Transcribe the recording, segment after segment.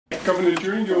Governor,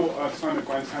 during your time at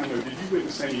Guantanamo, did you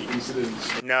witness any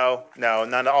incidents? No,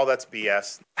 none. All that's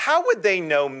BS. How would they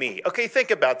know me? Okay, think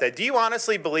about that. Do you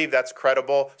honestly believe that's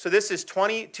credible? So this is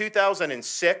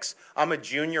 2006. I'm a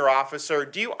junior officer.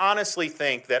 Do you honestly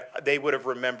think that they would have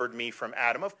remembered me from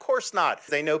Adam? Of course not.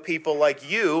 They know people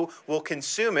like you will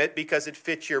consume it because it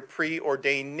fits your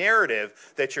preordained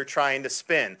narrative that you're trying to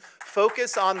spin.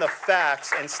 Focus on the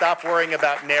facts and stop worrying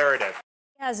about narrative.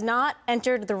 Has not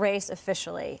entered the race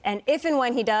officially. And if and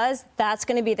when he does, that's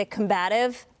going to be the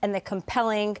combative and the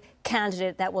compelling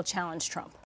candidate that will challenge Trump.